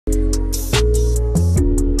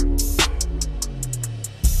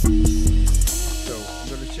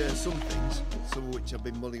which I've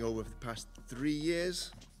been mulling over for the past 3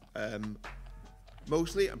 years.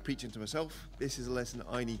 Mostly, I'm preaching to myself. This is a lesson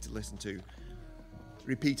I need to listen to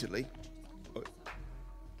repeatedly.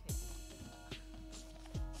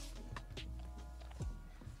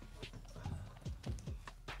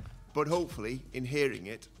 But hopefully, in hearing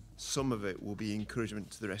it, some of it will be encouragement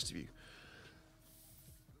to the rest of you.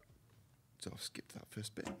 So I've skipped that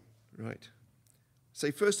first bit. Right.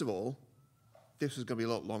 So first of all, this was going to be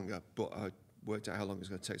a lot longer, but I worked out how long it was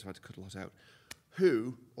going to take, so I had to cut a lot out.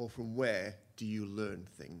 Who or from where do you learn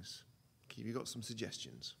things? Have you got some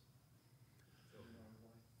suggestions?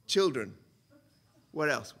 Children. Where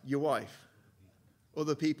else? Your wife.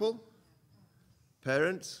 Other people?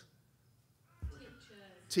 Parents?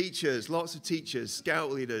 Teachers. Lots of teachers.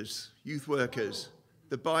 Scout leaders. Youth workers.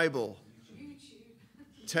 The Bible.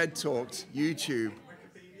 TED Talks. YouTube.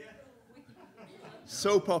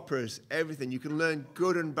 Soap operas. Everything. You can learn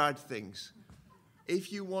good and bad things.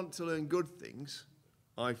 If you want to learn good things,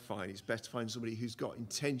 I find it's best to find somebody who's got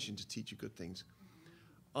intention to teach you good things.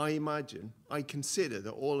 I consider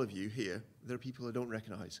that all of you here, there are people I don't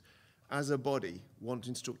recognize, as a body want to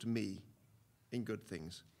instruct me in good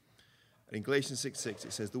things. And in Galatians 6:6,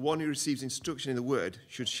 it says, the one who receives instruction in the word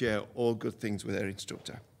should share all good things with their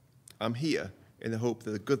instructor. I'm here in the hope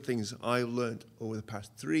that the good things I learned over the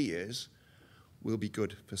past 3 years will be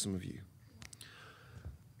good for some of you.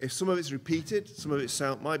 If some of it's repeated, some of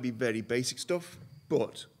it might be very basic stuff,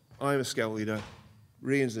 but I'm a scout leader,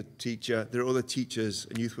 Rhian's a teacher, there are other teachers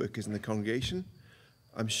and youth workers in the congregation.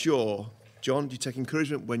 I'm sure, John, do you take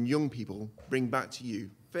encouragement when young people bring back to you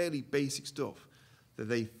fairly basic stuff that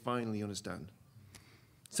they finally understand?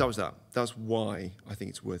 So that was that. That's why I think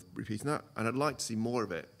it's worth repeating that, and I'd like to see more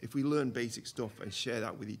of it. If we learn basic stuff and share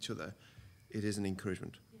that with each other, it is an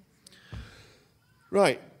encouragement.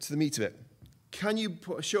 Right, to the meat of it. Can you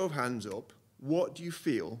put a show of hands up? What do you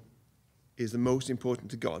feel is the most important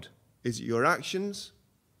to God? Is it your actions,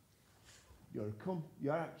 your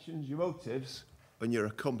motives, and your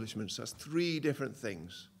accomplishments? That's 3 different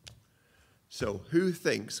things. So who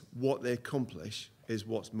thinks what they accomplish is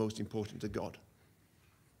what's most important to God?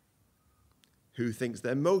 Who thinks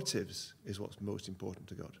their motives is what's most important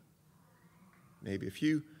to God? Maybe a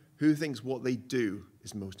few. Who thinks what they do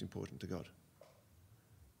is most important to God?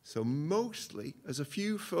 So mostly, there's a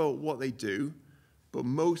few for what they do, but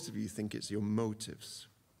most of you think it's your motives.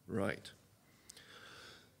 Right.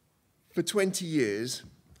 For 20 years,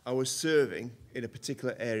 I was serving in a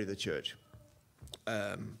particular area of the church.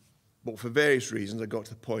 But for various reasons, I got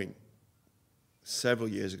to the point several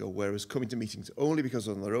years ago where I was coming to meetings only because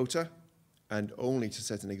I was on the rota and only to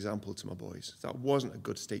set an example to my boys. That wasn't a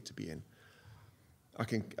good state to be in. I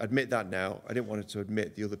can admit that now. I didn't want to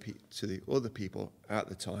admit to the other people at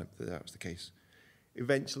the time that was the case.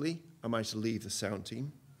 Eventually, I managed to leave the sound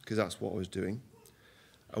team because that's what I was doing.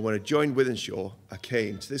 And when I joined Withenshaw, I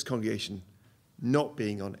came to this congregation not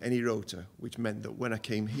being on any rota, which meant that when I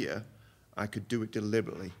came here, I could do it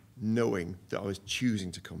deliberately, knowing that I was choosing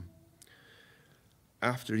to come.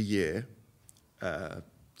 After a year,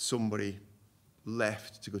 somebody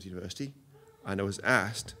left to go to university, and I was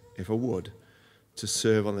asked if I would to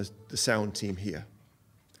serve on the sound team here.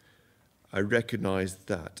 I recognized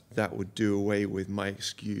that that would do away with my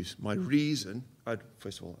excuse, my reason.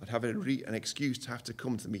 First of all, I'd have an excuse to have to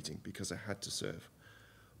come to the meeting because I had to serve.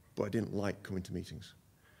 But I didn't like coming to meetings.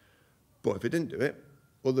 But if I didn't do it,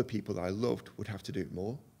 other people that I loved would have to do it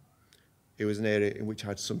more. It was an area in which I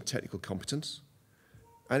had some technical competence,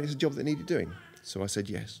 and it's a job that needed doing. So I said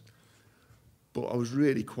yes. But I was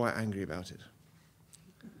really quite angry about it.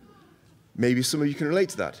 Maybe some of you can relate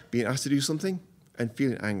to that, being asked to do something and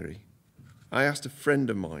feeling angry. I asked a friend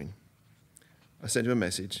of mine, I sent him a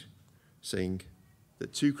message saying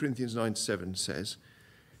that 2 Corinthians 9:7 says,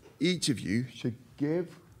 each of you should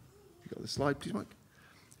give, you got the slide please, Mike?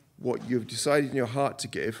 What you've decided in your heart to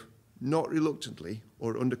give, not reluctantly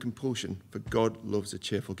or under compulsion, for God loves a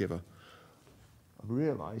cheerful giver. I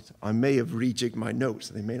realized I may have rejigged my notes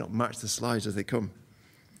and they may not match the slides as they come.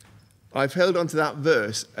 I've held on to that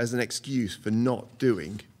verse as an excuse for not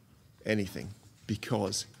doing anything,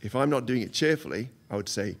 because if I'm not doing it cheerfully, I would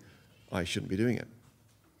say I shouldn't be doing it.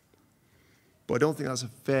 But I don't think that's a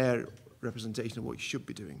fair representation of what you should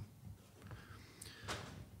be doing.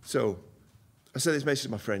 So I sent this message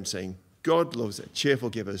to my friend saying, God loves cheerful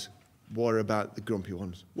givers. What about the grumpy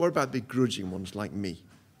ones? What about the grudging ones like me?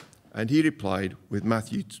 And he replied with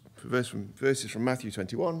verses from Mathew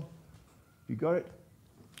 21. You got it?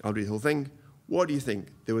 I'll read the whole thing. What do you think?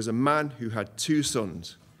 There was a man who had 2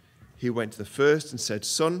 sons. He went to the first and said,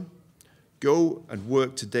 son, go and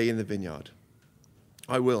work today in the vineyard.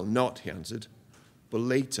 I will not, he answered. But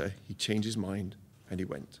later he changed his mind and he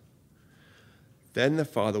went. Then the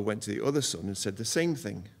father went to the other son and said the same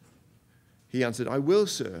thing. He answered, I will,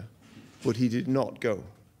 sir. But he did not go.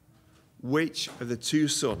 Which of the two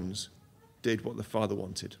sons did what the father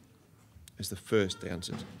wanted? As the first, they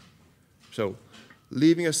answered. So,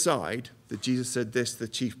 leaving aside that Jesus said this to the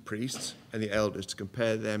chief priests and the elders to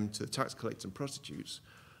compare them to the tax collectors and prostitutes,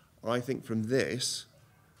 I think from this,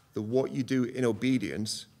 that what you do in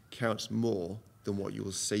obedience counts more than what you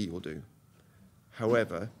will say you will do.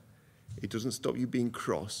 However, it doesn't stop you being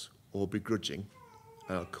cross or begrudging,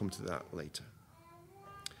 and I'll come to that later.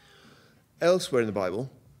 Elsewhere in the Bible,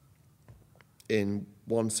 in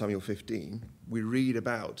 1 Samuel 15, we read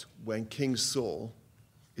about when King Saul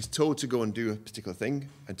is told to go and do a particular thing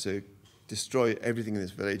and to destroy everything in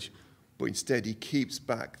this village, but instead he keeps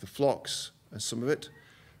back the flocks and some of it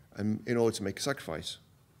in order to make a sacrifice.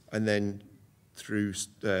 And then through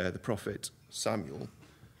the prophet Samuel,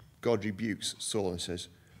 God rebukes Saul and says,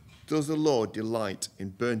 does the Lord delight in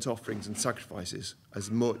burnt offerings and sacrifices as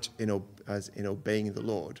much as in obeying the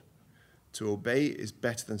Lord? To obey is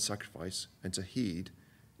better than sacrifice, and to heed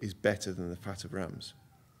is better than the fat of rams.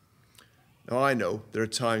 Now I know there are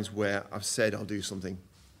times where I've said I'll do something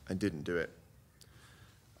and didn't do it.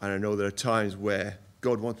 And I know there are times where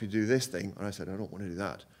God wants me to do this thing, and I said, I don't want to do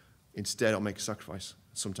that. Instead, I'll make a sacrifice.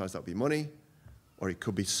 Sometimes that'll be money, or it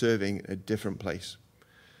could be serving in a different place.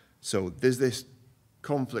 So there's this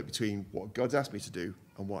conflict between what God's asked me to do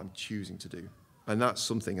and what I'm choosing to do. And that's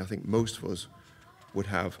something I think most of us would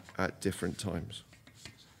have at different times.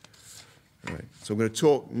 All right, so I'm going to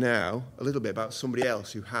talk now a little bit about somebody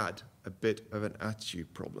else who had a bit of an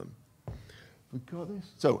attitude problem. We got this?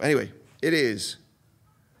 So anyway, it is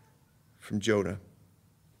from Jonah.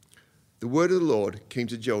 The word of the Lord came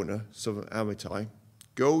to Jonah, son of Amittai,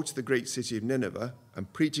 go to the great city of Nineveh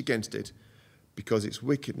and preach against it, because its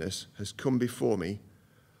wickedness has come before me.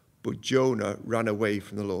 But Jonah ran away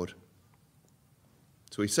from the Lord.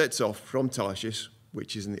 So he sets off from Tarshish,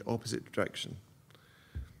 which is in the opposite direction,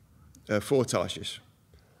 for Tarshish.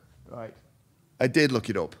 Right. I did look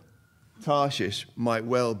it up. Tarshish might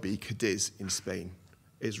well be Cadiz in Spain.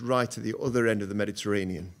 It's right at the other end of the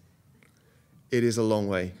Mediterranean. It is a long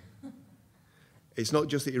way. It's not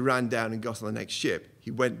just that he ran down and got on the next ship.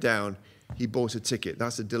 He went down, he bought a ticket.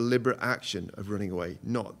 That's a deliberate action of running away,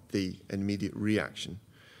 not the immediate reaction.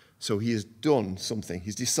 So he has done something.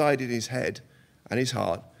 He's decided in his head and his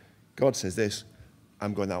heart, God says this,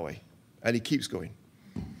 I'm going that way. And he keeps going.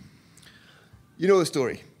 You know the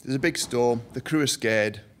story. There's a big storm. The crew are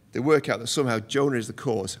scared. They work out that somehow Jonah is the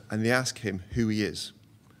cause, and they ask him who he is.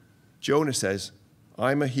 Jonah says,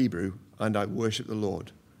 I'm a Hebrew, and I worship the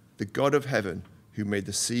Lord, the God of heaven, who made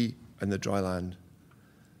the sea and the dry land.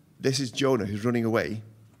 This is Jonah who's running away.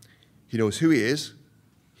 He knows who he is.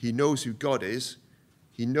 He knows who God is.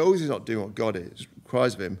 He knows he's not doing what God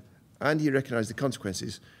requires of him, and he recognizes the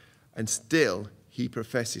consequences, and still he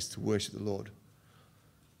professes to worship the Lord.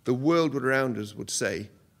 The world around us would say,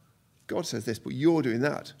 God says this, but you're doing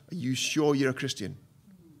that. Are you sure you're a Christian?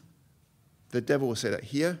 The devil will say that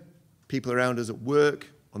here. People around us at work,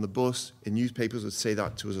 on the bus, in newspapers would say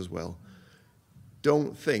that to us as well.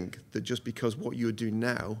 Don't think that just because what you're doing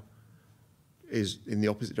now is in the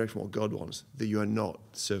opposite direction of what God wants, that you are not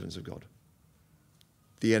servants of God.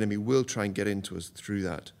 The enemy will try and get into us through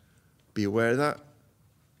that. Be aware of that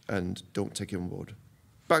and don't take it on board.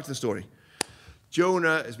 Back to the story.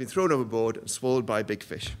 Jonah has been thrown overboard and swallowed by a big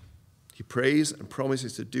fish. He prays and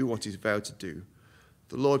promises to do what he's vowed to do.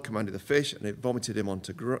 The Lord commanded the fish, and it vomited him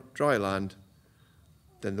onto dry land.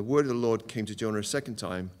 Then the word of the Lord came to Jonah a second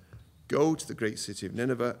time. Go to the great city of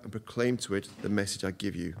Nineveh and proclaim to it the message I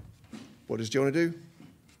give you. What does Jonah do?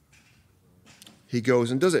 He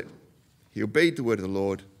goes and does it. He obeyed the word of the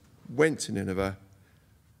Lord, went to Nineveh,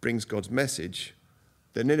 brings God's message.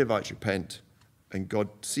 The Ninevites repent, and God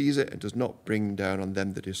sees it and does not bring down on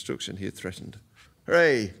them the destruction he had threatened.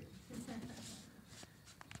 Hooray!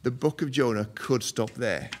 The book of Jonah could stop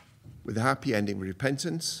there, with a happy ending with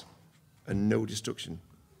repentance and no destruction.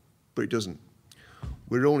 But it doesn't.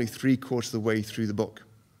 We're only 3/4 of the way through the book.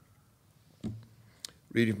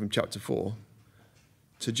 Reading from chapter 4.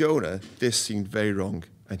 To Jonah, this seemed very wrong,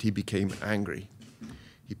 and he became angry.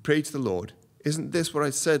 He prayed to the Lord, isn't this what I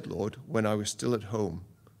said, Lord, when I was still at home?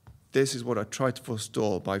 This is what I tried to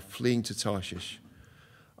forestall by fleeing to Tarshish.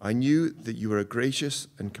 I knew that you were a gracious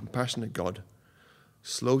and compassionate God,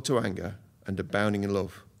 slow to anger and abounding in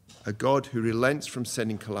love, a God who relents from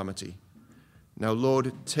sending calamity. Now,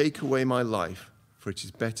 Lord, take away my life, for it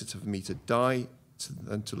is better for me to die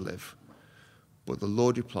than to live. But the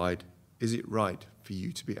Lord replied, is it right for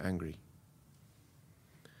you to be angry?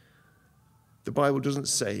 The Bible doesn't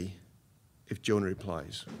say if Jonah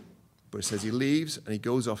replies, but it says he leaves and he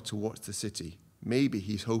goes off to watch the city. Maybe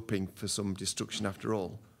he's hoping for some destruction after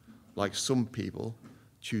all, like some people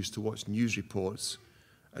choose to watch news reports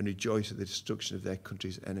and rejoice at the destruction of their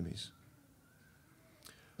country's enemies.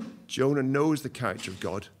 Jonah knows the character of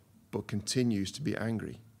God, but continues to be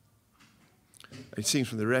angry. It seems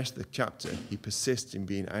from the rest of the chapter, he persists in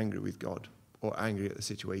being angry with God or angry at the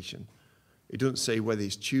situation. It doesn't say whether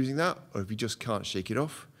he's choosing that or if he just can't shake it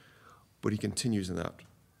off, but he continues in that,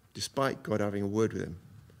 despite God having a word with him,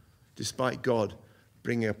 despite God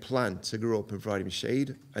bringing a plant to grow up and provide him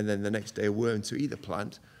shade, and then the next day a worm to eat the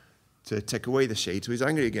plant to take away the shade, so he's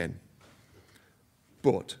angry again.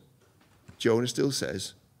 But Jonah still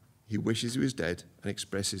says he wishes he was dead and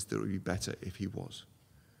expresses that it would be better if he was.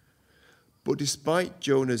 But despite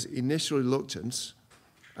Jonah's initial reluctance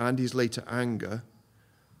and his later anger,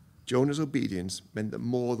 Jonah's obedience meant that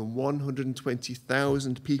more than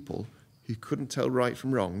 120,000 people who couldn't tell right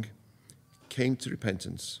from wrong came to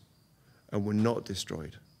repentance and were not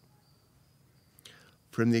destroyed.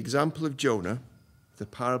 From the example of Jonah, the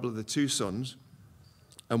parable of the two sons,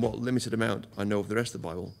 and what limited amount I know of the rest of the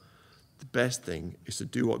Bible, the best thing is to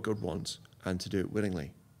do what God wants and to do it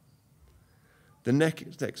willingly. The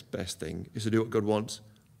next best thing is to do what God wants,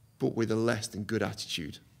 but with a less than good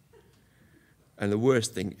attitude. And the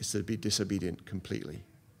worst thing is to be disobedient completely.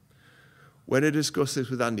 When I discussed this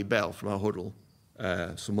with Andy Bell from our huddle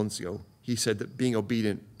some months ago, he said that being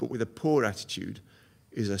obedient but with a poor attitude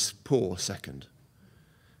is a poor second.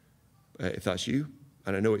 If that's you,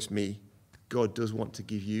 and I know it's me, God does want to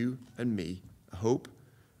give you and me a hope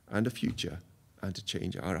and a future and to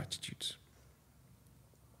change our attitudes.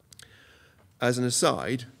 As an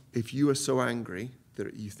aside, if you are so angry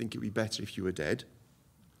that you think it would be better if you were dead,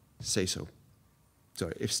 say so.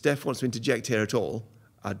 Sorry, if Steph wants to interject here at all,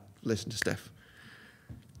 I'd listen to Steph.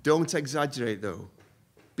 Don't exaggerate, though.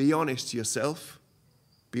 Be honest to yourself.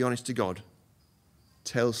 Be honest to God.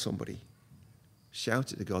 Tell somebody.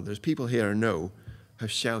 Shout it to God. There's people here I know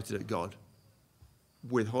have shouted at God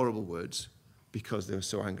with horrible words because they were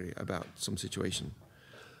so angry about some situation.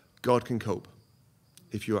 God can cope.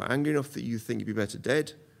 If you are angry enough that you think you'd be better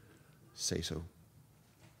dead, say so.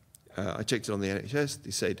 I checked it on the NHS.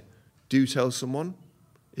 They said, do tell someone.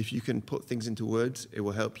 If you can put things into words, it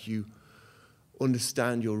will help you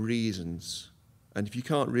understand your reasons. And if you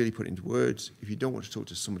can't really put it into words, if you don't want to talk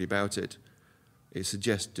to somebody about it, it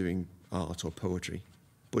suggests doing art or poetry.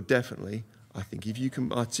 But definitely, I think if you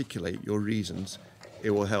can articulate your reasons,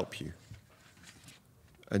 it will help you.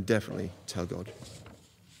 And definitely tell God.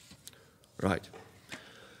 Right.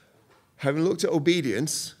 Having looked at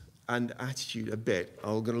obedience and attitude a bit,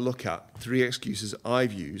 I'm going to look at 3 excuses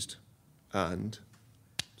I've used and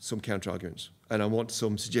some counter-arguments. And I want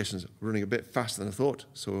some suggestions. We're running a bit faster than I thought,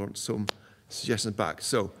 so I want some suggestions back.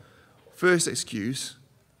 So, first excuse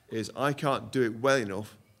is I can't do it well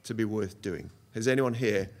enough to be worth doing. Has anyone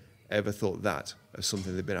here ever thought that as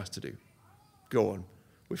something they've been asked to do? Go on.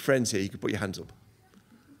 With friends here, you can put your hands up.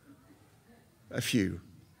 A few.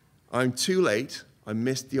 I'm too late. I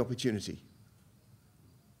missed the opportunity.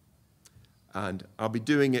 And I'll be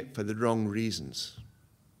doing it for the wrong reasons.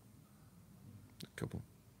 A couple.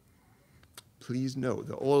 Please note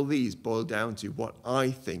that all these boil down to what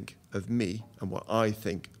I think of me and what I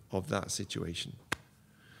think of that situation.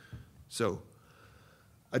 So,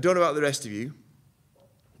 I don't know about the rest of you,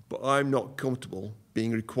 but I'm not comfortable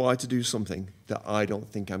being required to do something that I don't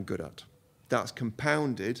think I'm good at. That's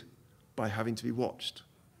compounded by having to be watched.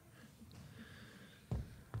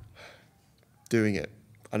 Doing it.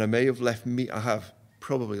 And I have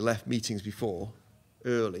probably left meetings before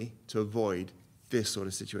early to avoid this sort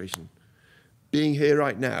of situation. Being here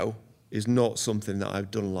right now is not something that I've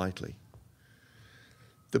done lightly.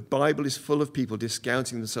 The Bible is full of people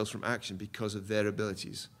discounting themselves from action because of their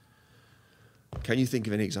abilities. Can you think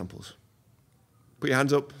of any examples? Put your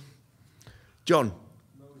hands up. John.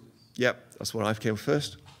 Moses. Yep, that's what I came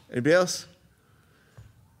first. Anybody else?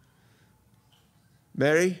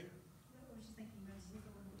 Mary?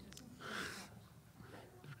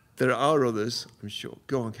 There are others, I'm sure.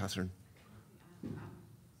 Go on, Catherine. Sorry,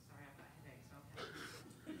 I've got a headache, so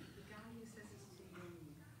the guy who says it's too young.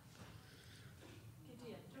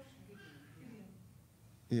 Gideon.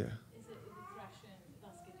 Yeah. Is it the threshing?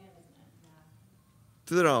 That's Gideon,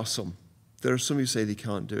 isn't it? There are some. There are some who say they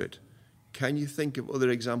can't do it. Can you think of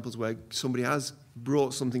other examples where somebody has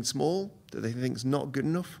brought something small that they think is not good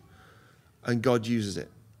enough and God uses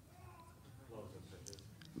it?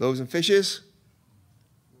 Loaves and fishes.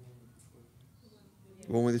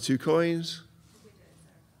 The one with the 2 coins.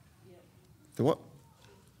 The what?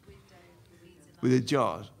 with the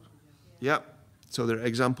jars. Yep. So there are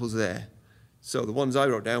examples there. So the ones I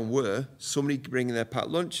wrote down were somebody bringing their packed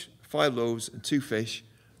lunch, 5 loaves and 2 fish.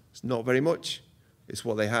 It's not very much. It's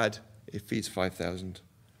what they had. It feeds 5,000.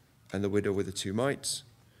 And the widow with the 2 mites.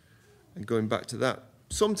 And going back to that,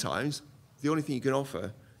 sometimes the only thing you can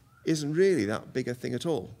offer isn't really that big a thing at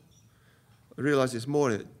all. I realized this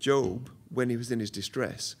morning that Job, when he was in his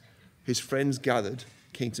distress, his friends gathered,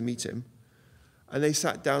 came to meet him, and they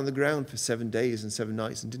sat down on the ground for 7 days and 7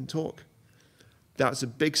 nights and didn't talk. That's a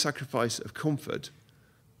big sacrifice of comfort,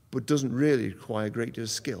 but doesn't really require a great deal of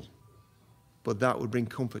skill. But that would bring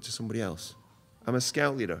comfort to somebody else. I'm a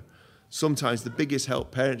scout leader. Sometimes the biggest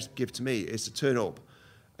help parents give to me is to turn up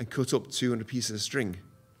and cut up 200 pieces of string.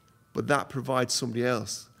 But that provides somebody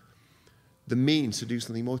else the means to do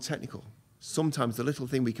something more technical. Sometimes the little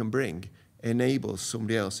thing we can bring enables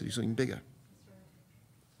somebody else to do something bigger.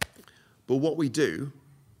 But what we do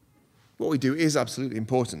is absolutely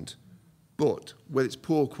important. But whether it's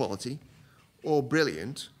poor quality or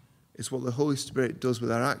brilliant, it's what the Holy Spirit does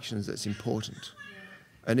with our actions that's important.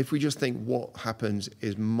 And if we just think what happens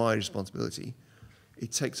is my responsibility,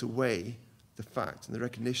 it takes away the fact and the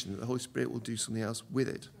recognition that the Holy Spirit will do something else with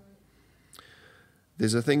it.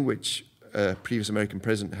 There's a thing which previous American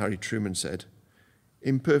President Harry Truman said,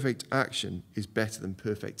 imperfect action is better than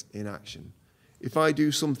perfect inaction. If I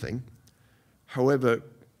do something, however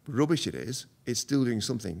rubbish it is, it's still doing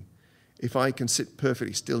something. If I can sit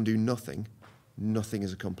perfectly still and do nothing, nothing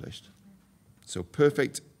is accomplished. So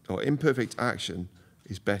perfect or imperfect action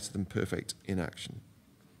is better than perfect inaction.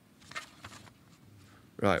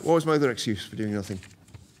 Right, what was my other excuse for doing nothing?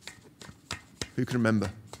 Who can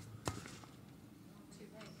remember?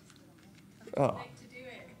 Oh,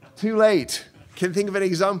 too late. Can you think of any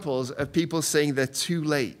examples of people saying they're too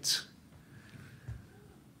late?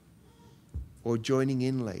 Or joining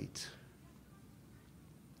in late?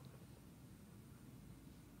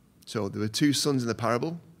 So there were 2 sons in the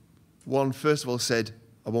parable. One, first of all, said,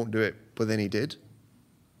 I won't do it, but then he did.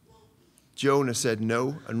 Jonah said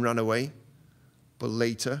no and ran away, but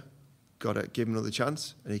later God gave him another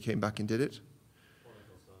chance, and he came back and did it.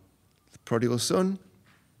 The prodigal son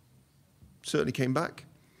certainly came back.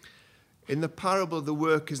 In the parable of the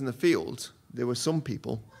workers in the field, there were some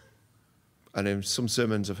people, and in some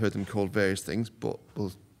sermons I've heard them called various things, but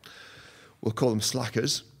we'll call them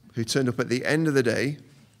slackers, who turned up at the end of the day,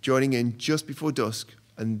 joining in just before dusk,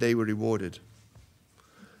 and they were rewarded.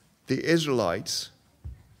 The Israelites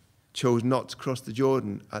chose not to cross the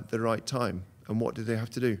Jordan at the right time. And what did they have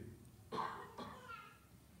to do?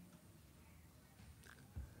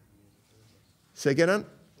 Say again, Ant?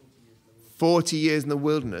 40 years in the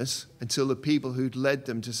wilderness until the people who'd led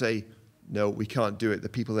them to say, no, we can't do it, the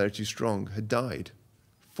people there are too strong, had died.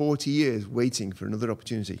 40 years waiting for another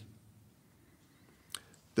opportunity.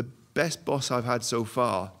 The best boss I've had so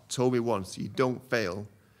far told me once, you don't fail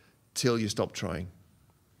till you stop trying.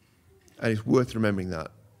 And it's worth remembering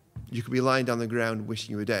that. You could be lying down the ground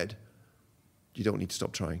wishing you were dead. You don't need to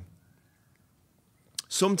stop trying.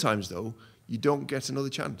 Sometimes, though, you don't get another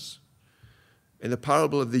chance. In the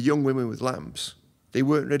parable of the young women with lamps, they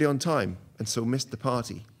weren't ready on time and so missed the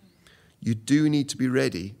party. You do need to be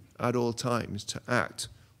ready at all times to act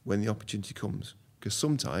when the opportunity comes, because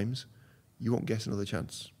sometimes you won't get another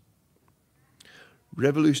chance.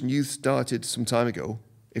 Revolution Youth started some time ago.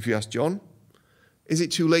 If you ask John, is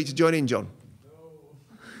it too late to join in, John?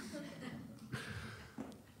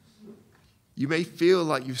 You may feel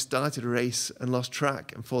like you've started a race and lost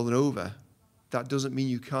track and fallen over. That doesn't mean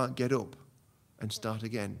you can't get up and start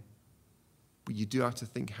again. But you do have to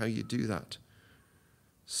think how you do that.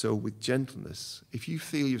 So with gentleness, if you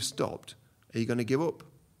feel you've stopped, are you going to give up?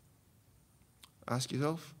 Ask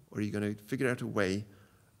yourself, or are you going to figure out a way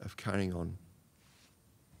of carrying on?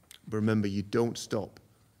 But remember, you don't stop.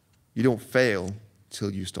 You don't fail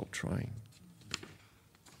till you stop trying.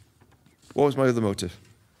 What was my other motive?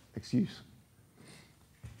 Excuse.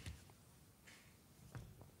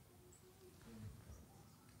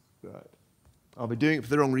 Right. I'll be doing it for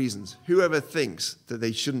the wrong reasons. Whoever thinks that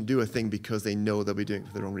they shouldn't do a thing because they know they'll be doing it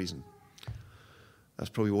for the wrong reason,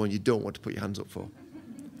 that's probably one you don't want to put your hands up for.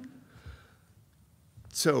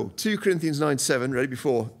 So, 2 Corinthians 9:7, read it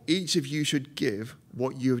before. Each of you should give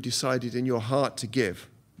what you have decided in your heart to give,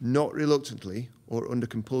 not reluctantly or under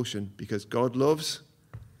compulsion, because God loves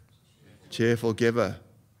cheerful giver.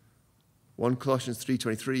 1 Colossians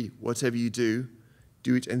 3:23, whatever you do,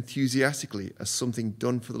 do it enthusiastically as something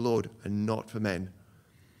done for the Lord and not for men.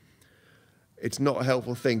 It's not a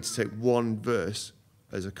helpful thing to take one verse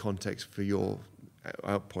as a context for your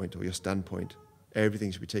outpoint or your standpoint.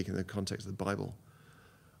 Everything should be taken in the context of the Bible.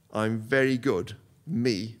 I'm very good,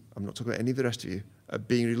 I'm not talking about any of the rest of you, at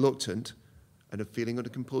being reluctant and of feeling under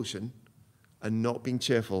compulsion and not being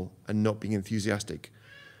cheerful and not being enthusiastic.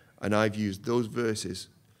 And I've used those verses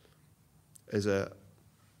as an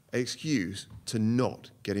excuse to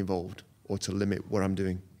not get involved or to limit what I'm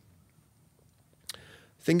doing.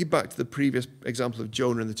 Thinking back to the previous example of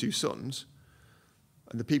Jonah and the two sons,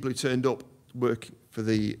 and the people who turned up work for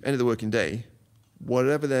the end of the working day,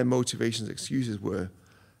 whatever their motivations, excuses were,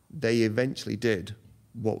 they eventually did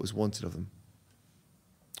what was wanted of them.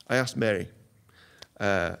 I asked Mary,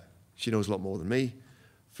 she knows a lot more than me,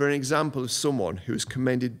 for an example of someone who was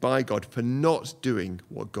commended by God for not doing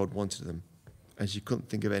what God wanted of them. And she couldn't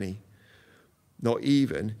think of any, not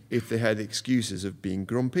even if they had excuses of being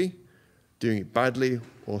grumpy, doing it badly,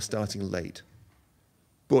 or starting late.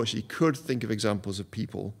 But she could think of examples of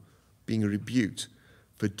people being rebuked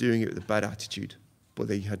for doing it with a bad attitude, but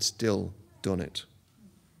they had still done it.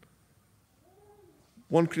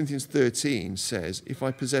 1 Corinthians 13 says, if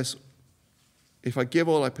I give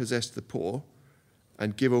all I possess to the poor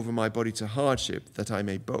and give over my body to hardship that I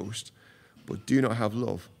may boast, but do not have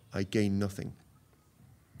love, I gain nothing.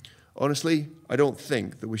 Honestly, I don't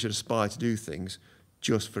think that we should aspire to do things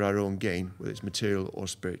just for our own gain, whether it's material or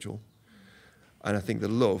spiritual. And I think that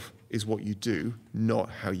love is what you do, not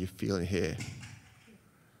how you feel and hear.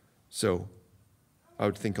 So I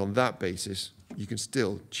would think on that basis, you can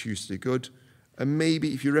still choose to do good. And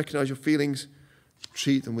maybe if you recognize your feelings,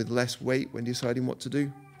 treat them with less weight when deciding what to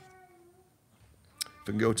do. If I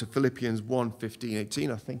can go to Philippians 1, 15,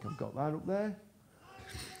 18, I think I've got that up there.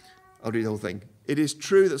 I'll read the whole thing. It is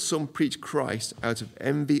true that some preach Christ out of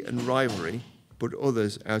envy and rivalry, but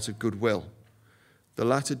others out of goodwill. The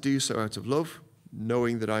latter do so out of love,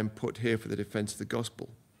 knowing that I am put here for the defense of the gospel.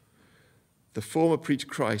 The former preach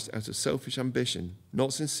Christ out of selfish ambition,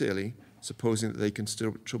 not sincerely, supposing that they can stir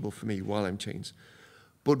up trouble for me while I'm chained.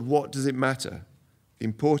 But what does it matter? The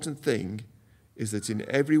important thing is that in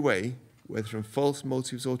every way, whether from false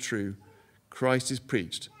motives or true, Christ is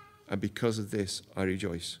preached, and because of this I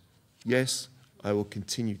rejoice. Yes, I will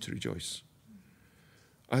continue to rejoice.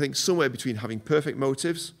 I think somewhere between having perfect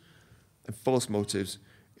motives and false motives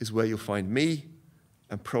is where you'll find me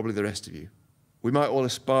and probably the rest of you. We might all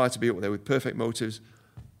aspire to be up there with perfect motives.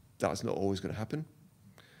 That's not always going to happen.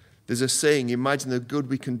 There's a saying, imagine the good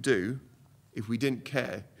we can do if we didn't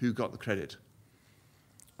care who got the credit.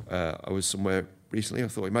 I was somewhere recently, I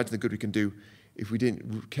thought, imagine the good we can do if we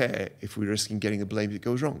didn't care if we're risking getting the blame if it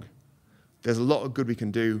goes wrong. There's a lot of good we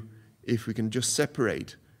can do if we can just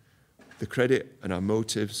separate the credit and our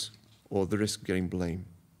motives or the risk of getting blame.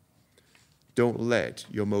 Don't let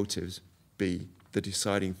your motives be the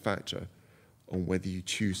deciding factor on whether you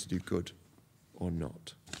choose to do good or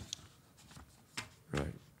not.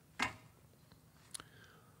 Right.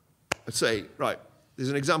 I'd say, right, there's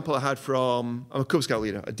an example I had from, I'm a Cub Scout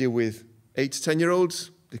leader. I deal with 8 to 10-year-olds.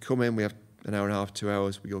 They come in, we have an hour and a half, 2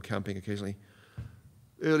 hours. We go camping occasionally.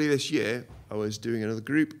 Earlier this year, I was doing another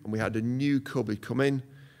group, and we had a new cub who'd come in.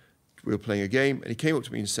 We were playing a game, and he came up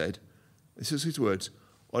to me and said, this is his words,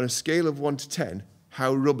 on a scale of 1 to 10,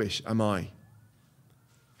 how rubbish am I?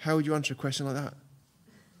 How would you answer a question like that?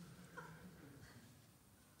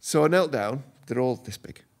 So I knelt down. They're all this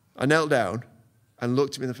big. I knelt down and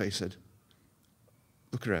looked him in the face and said,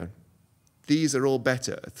 look around. These are all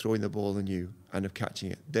better at throwing the ball than you and of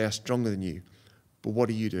catching it. They are stronger than you. But what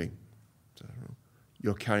are you doing? So, I don't know.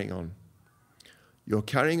 You're carrying on. You're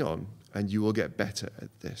carrying on, and you will get better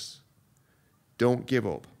at this. Don't give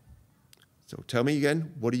up. So tell me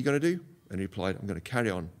again, what are you going to do? And he replied, I'm going to carry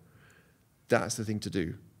on. That's the thing to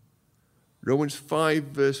do. Romans 5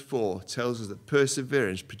 verse 4 tells us that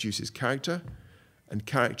perseverance produces character, and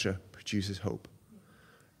character produces hope.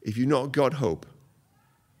 If you've not got hope,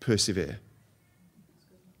 persevere.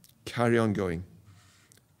 Carry on going.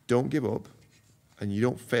 Don't give up, and you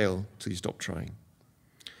don't fail till you stop trying.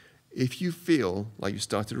 If you feel like you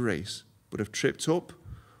started a race, but have tripped up,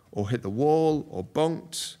 or hit the wall, or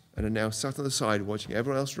bonked, and are now sat on the side watching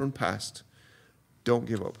everyone else run past, don't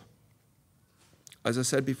give up. As I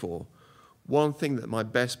said before, one thing that my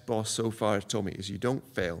best boss so far has told me is you don't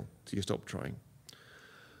fail till you stop trying.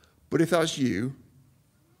 But if that's you,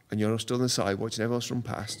 and you're still on the side watching everyone else run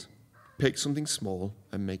past, pick something small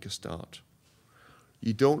and make a start.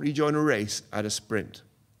 You don't rejoin a race at a sprint.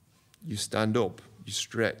 You stand up, you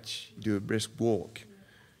stretch, you do a brisk walk.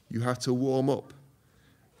 You have to warm up.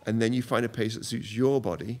 And then you find a pace that suits your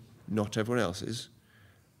body, not everyone else's,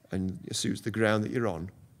 and it suits the ground that you're on,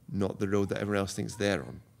 not the road that everyone else thinks they're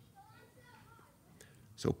on.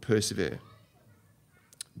 So persevere.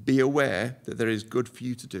 Be aware that there is good for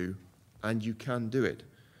you to do, and you can do it.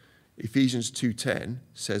 Ephesians 2:10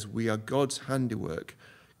 says, we are God's handiwork,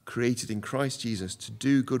 created in Christ Jesus to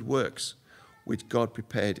do good works, which God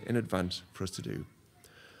prepared in advance for us to do.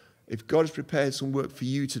 If God has prepared some work for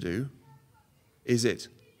you to do, is it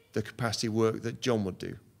the capacity work that John would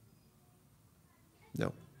do?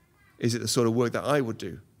 No. Is it the sort of work that I would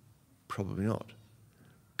do? Probably not.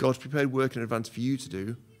 God's prepared work in advance for you to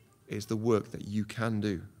do is the work that you can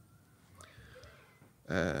do.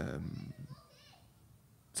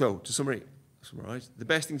 So, to summarize, the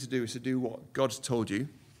best thing to do is to do what God's told you,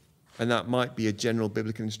 and that might be a general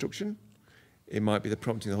biblical instruction. It might be the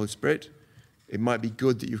prompting of the Holy Spirit. It might be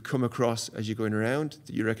good that you've come across as you're going around,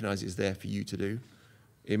 that you recognize it's there for you to do.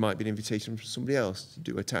 It might be an invitation from somebody else to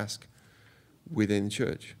do a task within the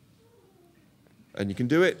church. And you can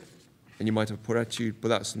do it, and you might have a poor attitude, but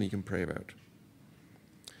that's something you can pray about.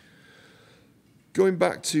 Going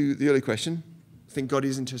back to the earlier question, I think God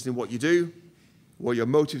is interested in what you do, what your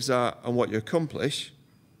motives are, and what you accomplish,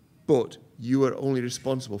 but you are only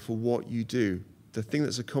responsible for what you do. The thing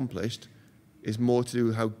that's accomplished is more to do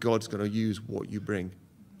with how God's going to use what you bring.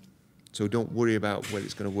 So don't worry about whether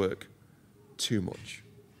it's going to work too much.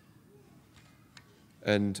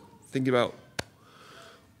 And think about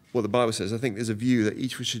what the Bible says. I think there's a view that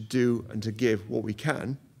each of us should do and to give what we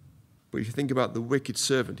can. But if you think about the wicked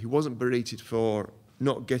servant, he wasn't berated for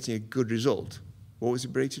not getting a good result. What was he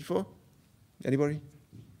berated for? Anybody?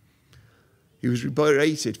 He was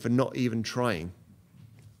berated for not even trying.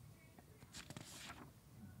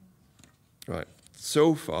 Right.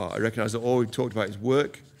 So far, I recognize that all we've talked about is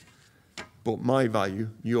work, but my value,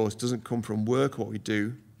 yours, doesn't come from work or what we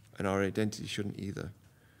do, and our identity shouldn't either.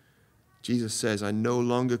 Jesus says, I no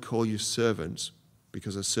longer call you servants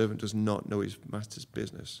because a servant does not know his master's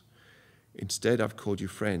business. Instead, I've called you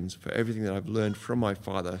friends, for everything that I've learned from my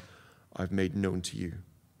Father, I've made known to you.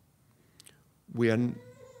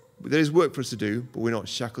 There is work for us to do, but we're not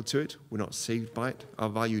shackled to it. We're not saved by it. Our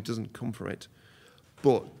value doesn't come from it.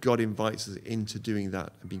 But God invites us into doing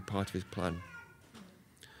that and being part of his plan.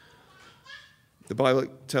 The Bible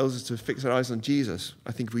tells us to fix our eyes on Jesus.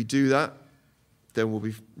 I think if we do that, then we'll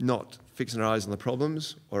be not fixing our eyes on the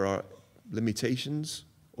problems or our limitations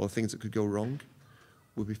or things that could go wrong.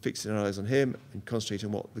 We'll be fixing our eyes on him and concentrating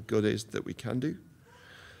on what the good is that we can do.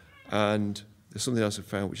 And there's something else I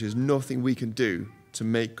found, which is nothing we can do to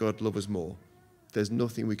make God love us more. There's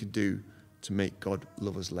nothing we can do to make God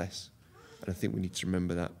love us less. And I think we need to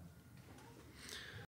remember that.